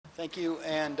Thank you,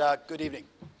 and good evening.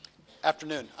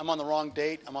 Afternoon. I'm on the wrong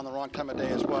date. I'm on the wrong time of day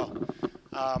as well.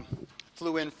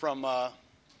 Flew in from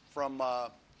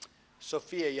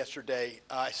Sofia yesterday.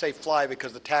 I say fly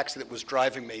because the taxi that was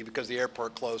driving me, because the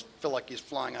airport closed, feel like he's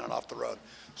flying on and off the road.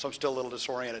 So I'm still a little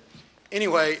disoriented.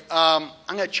 Anyway, I'm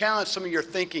going to challenge some of your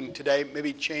thinking today,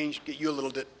 maybe get you a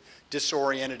little bit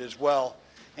disoriented as well,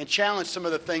 and challenge some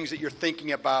of the things that you're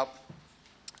thinking about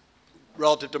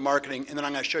relative to marketing, and then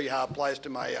I'm going to show you how it applies to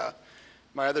my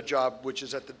other job, which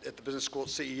is at the business school at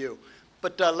CEU.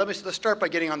 But let's start by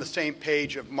getting on the same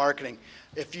page of marketing.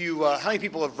 If you, how many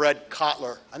people have read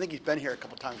Kotler? I think he's been here a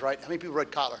couple times, right? How many people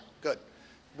read Kotler? Good.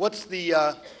 What's the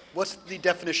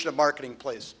definition of marketing,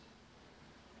 please?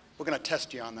 We're going to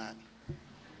test you on that.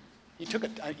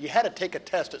 You had to take a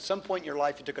test. At some point in your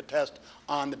life, you took a test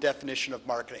on the definition of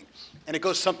marketing. And it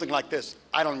goes something like this.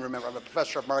 I don't remember. I'm a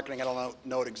professor of marketing. I don't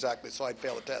know it exactly, so I'd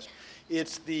fail the test.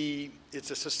 It's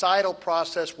a societal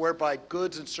process whereby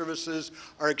goods and services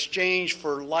are exchanged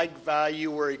for like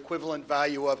value or equivalent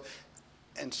value of,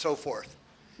 and so forth.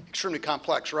 Extremely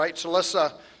complex, right? So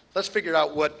let's figure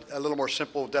out what a little more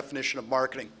simple definition of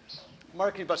marketing.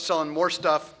 Marketing is about selling more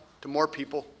stuff to more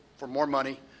people for more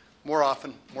money, more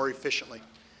often, more efficiently.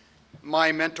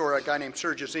 My mentor, a guy named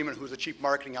Sergio Zeman, who's the chief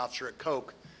marketing officer at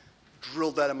Coke,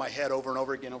 drilled that in my head over and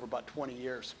over again over about 20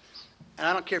 years. And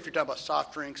I don't care if you're talking about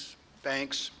soft drinks,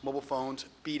 banks, mobile phones,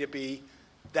 B2B,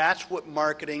 that's what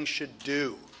marketing should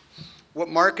do. What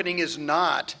marketing is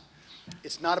not,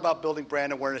 it's not about building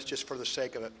brand awareness just for the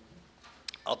sake of it.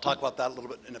 I'll talk about that a little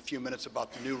bit in a few minutes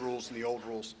about the new rules and the old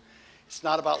rules. It's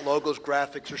not about logos,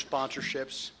 graphics, or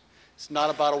sponsorships. It's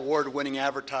not about award-winning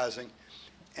advertising.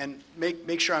 And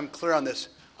make sure I'm clear on this.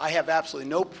 I have absolutely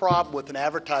no problem with an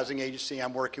advertising agency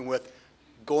I'm working with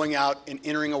going out and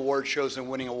entering award shows and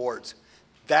winning awards.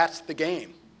 That's the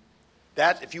game.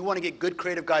 If you want to get good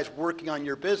creative guys working on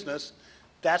your business,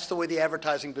 that's the way the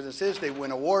advertising business is. They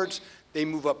win awards, they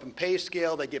move up in pay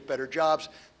scale, they get better jobs.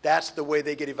 That's the way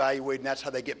they get evaluated, and that's how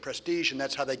they get prestige, and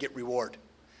that's how they get reward.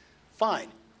 Fine.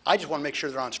 I just want to make sure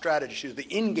they're on strategy. The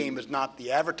end game is not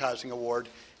the advertising award.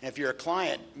 And if you're a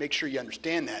client, make sure you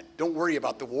understand that. Don't worry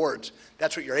about the awards.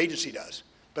 That's what your agency does.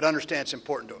 But understand it's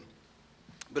important to them.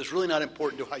 But it's really not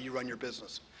important to how you run your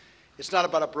business. It's not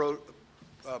about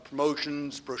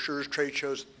promotions, brochures, trade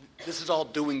shows. This is all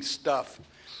doing stuff.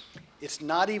 It's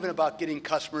not even about getting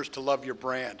customers to love your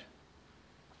brand.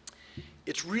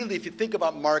 It's really, if you think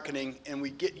about marketing, and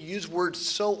we use words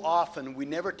so often, we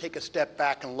never take a step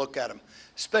back and look at them,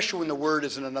 especially when the word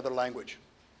is in another language,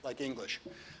 like English.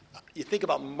 You think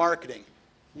about marketing,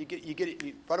 you get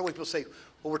it, right away people say,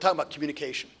 well, we're talking about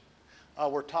communication.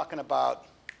 We're talking about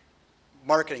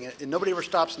marketing, and nobody ever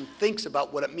stops and thinks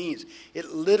about what it means. It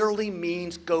literally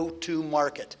means go to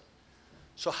market.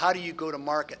 So how do you go to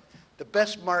market? The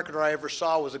best marketer I ever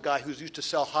saw was a guy who used to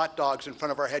sell hot dogs in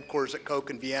front of our headquarters at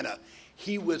Coke in Vienna.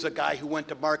 He was a guy who went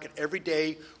to market every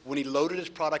day when he loaded his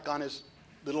product on his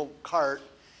little cart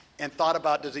and thought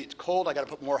about, it's cold, I got to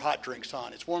put more hot drinks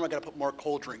on. It's warm, I got to put more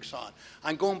cold drinks on.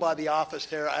 I'm going by the office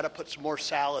there, I got to put some more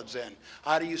salads in.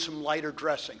 I got to use some lighter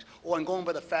dressings. Oh, I'm going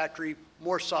by the factory,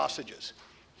 more sausages.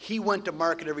 He went to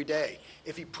market every day.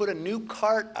 If he put a new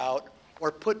cart out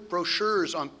or put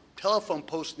brochures on telephone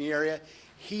posts in the area,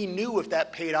 he knew if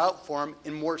that paid out for him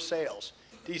in more sales.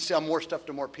 Did he sell more stuff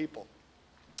to more people?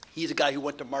 He's a guy who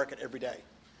went to market every day.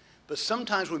 But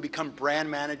sometimes when we become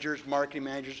brand managers, marketing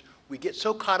managers, we get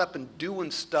so caught up in doing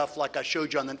stuff like I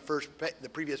showed you on the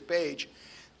previous page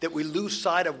that we lose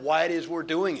sight of why it is we're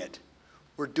doing it.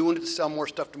 We're doing it to sell more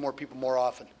stuff to more people more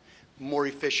often, more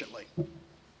efficiently.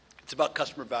 It's about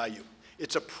customer value.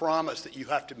 It's a promise that you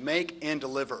have to make and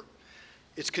deliver.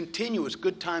 It's continuous,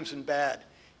 good times and bad.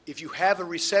 If you have a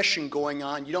recession going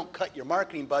on, you don't cut your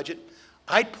marketing budget.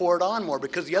 I'd pour it on more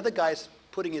because the other guy's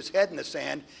putting his head in the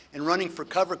sand and running for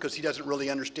cover because he doesn't really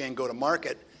understand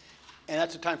go-to-market, and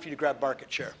that's the time for you to grab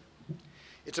market share.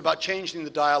 It's about changing the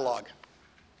dialogue.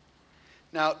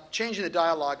 Now, changing the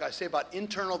dialogue, I say about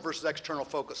internal versus external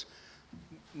focus.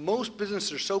 Most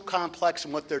businesses are so complex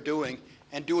in what they're doing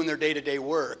and doing their day-to-day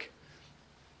work,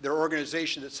 their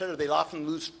organizations, et cetera, they often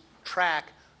lose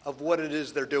track of what it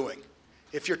is they're doing.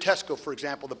 If you're Tesco, for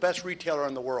example, the best retailer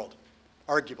in the world,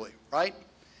 arguably, right?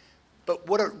 But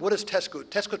what is Tesco?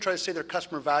 Tesco tries to say they're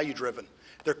customer value driven.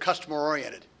 They're customer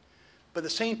oriented. But at the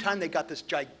same time, they got this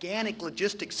gigantic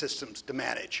logistics systems to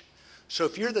manage. So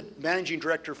if you're the managing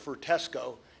director for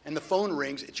Tesco and the phone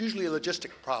rings, it's usually a logistic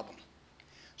problem.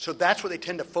 So that's what they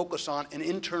tend to focus on, an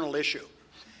internal issue.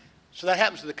 So that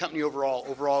happens to the company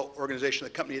overall organization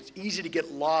of the company. It's easy to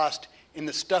get lost in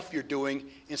the stuff you're doing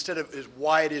instead of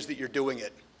why it is that you're doing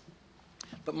it.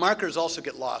 But marketers also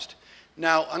get lost.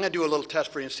 Now, I'm going to do a little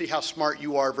test for you and see how smart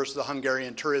you are versus the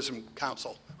Hungarian Tourism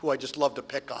Council, who I just love to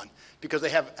pick on, because they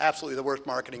have absolutely the worst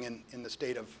marketing in the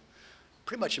state of,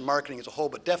 pretty much in marketing as a whole,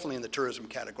 but definitely in the tourism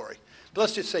category. But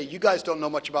let's just say you guys don't know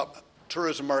much about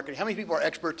tourism marketing. How many people are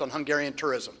experts on Hungarian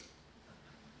tourism?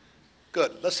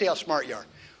 Good. Let's see how smart you are.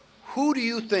 Who do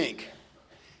you think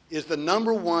is the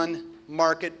 #1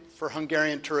 market for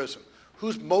Hungarian tourism?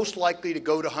 Who's most likely to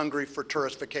go to Hungary for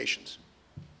tourist vacations?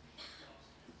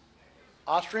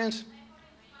 Austrians?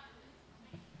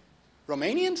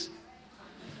 Romanians?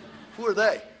 Who are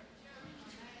they?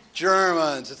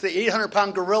 Germans. It's the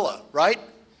 800-pound gorilla, right?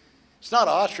 It's not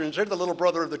Austrians. They're the little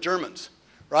brother of the Germans,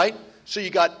 right? So you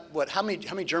got, what, how many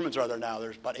Germans are there now?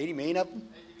 There's about 80 million of them?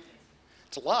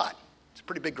 It's a lot. It's a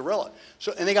pretty big gorilla.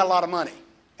 So, and they got a lot of money,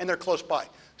 and they're close by.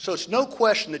 So it's no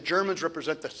question that Germans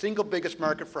represent the single biggest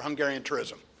market for Hungarian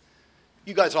tourism.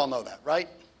 You guys all know that, right?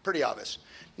 Pretty obvious.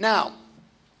 Now,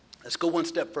 let's go one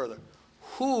step further.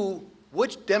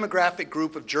 Which demographic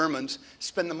group of Germans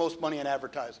spend the most money on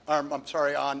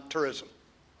on tourism?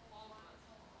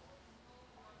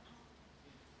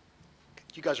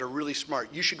 You guys are really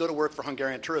smart. You should go to work for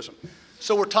Hungarian tourism.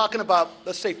 So we're talking about,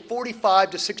 let's say,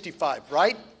 45 to 65,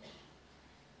 right?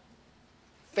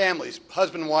 Families,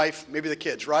 husband, wife, maybe the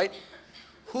kids, right?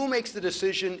 Who makes the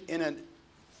decision in a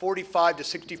 45 to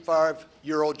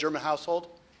 65-year-old German household?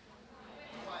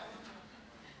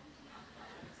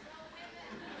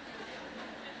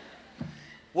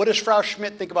 What does Frau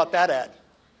Schmidt think about that ad?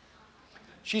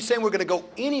 She's saying we're going to go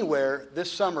anywhere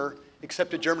this summer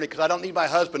except to Germany because I don't need my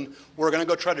husband. We're going to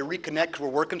go try to reconnect because we're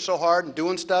working so hard and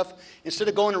doing stuff. Instead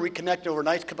of going to reconnect over a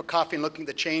nice cup of coffee and looking at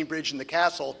the chain bridge and the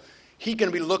castle, he's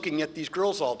going to be looking at these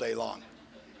girls all day long.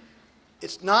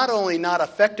 It's not only not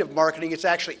effective marketing, it's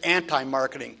actually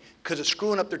anti-marketing because it's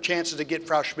screwing up their chances to get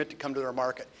Frau Schmidt to come to their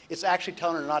market. It's actually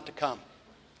telling her not to come.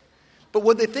 But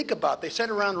what they think about, they sit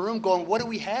around the room going, what do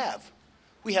we have?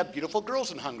 We have beautiful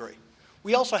girls in Hungary.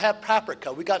 We also have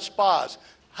paprika. We got spas.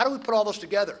 How do we put all those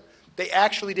together? They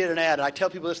actually did an ad, and I tell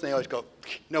people this, and they always go,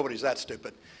 nobody's that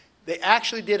stupid. They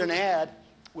actually did an ad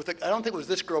with, I don't think it was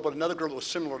this girl, but another girl that was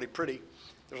similarly pretty.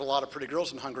 There's a lot of pretty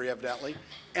girls in Hungary, evidently.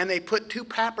 And they put 2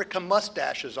 paprika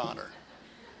mustaches on her.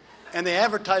 And they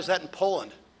advertised that in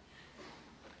Poland.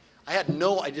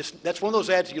 That's one of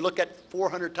those ads you look at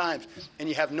 400 times, and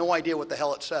you have no idea what the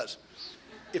hell it says.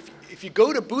 If you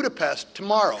go to Budapest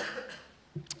tomorrow,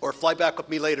 or fly back with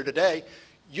me later today,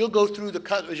 you'll go through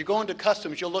as you go into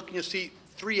customs, you'll look and you'll see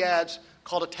 3 ads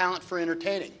called A Talent for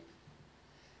Entertaining.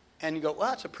 And you go, well,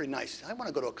 that's a pretty nice, I want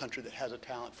to go to a country that has a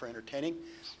talent for entertaining.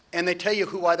 And they tell you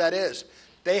why that is.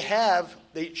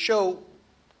 They show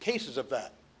cases of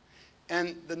that.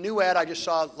 And the new ad I just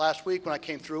saw last week when I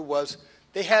came through was,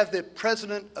 they have the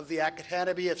president of the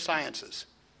Academy of Sciences.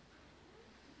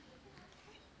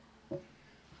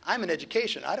 I'm in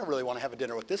education. I don't really want to have a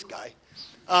dinner with this guy.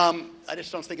 I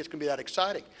just don't think it's going to be that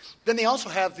exciting. Then they also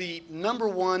have the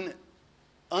 #1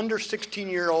 under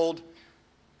 16-year-old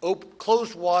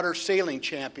closed water sailing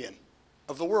champion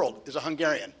of the world is a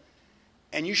Hungarian.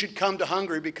 And you should come to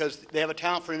Hungary because they have a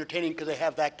talent for entertaining because they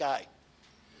have that guy.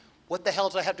 What the hell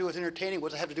does that have to do with entertaining?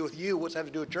 What does it have to do with you? What does it have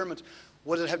to do with Germans?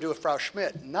 What does it have to do with Frau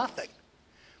Schmidt? Nothing.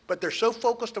 But they're so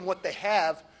focused on what they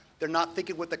have, they're not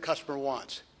thinking what the customer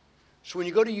wants. So when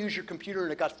you go to use your computer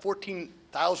and it got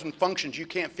 14,000 functions you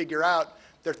can't figure out,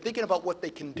 they're thinking about what they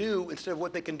can do instead of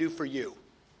what they can do for you.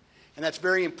 And that's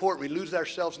very important. We lose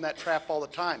ourselves in that trap all the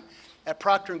time. At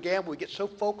Procter & Gamble, we get so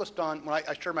focused on, when I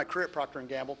started my career at Procter &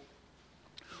 Gamble,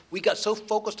 we got so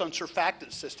focused on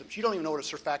surfactant systems. You don't even know what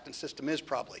a surfactant system is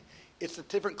probably. It's the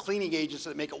different cleaning agents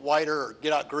that make it whiter or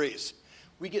get out grease.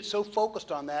 We get so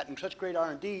focused on that and such great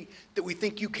R&D that we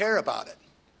think you care about it.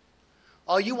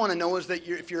 All you want to know is that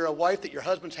if you're a wife, that your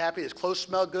husband's happy, his clothes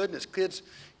smell good, and his kids,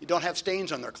 you don't have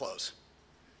stains on their clothes.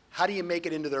 How do you make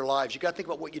it into their lives? You got to think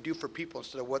about what you do for people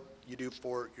instead of what you do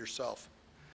for yourself.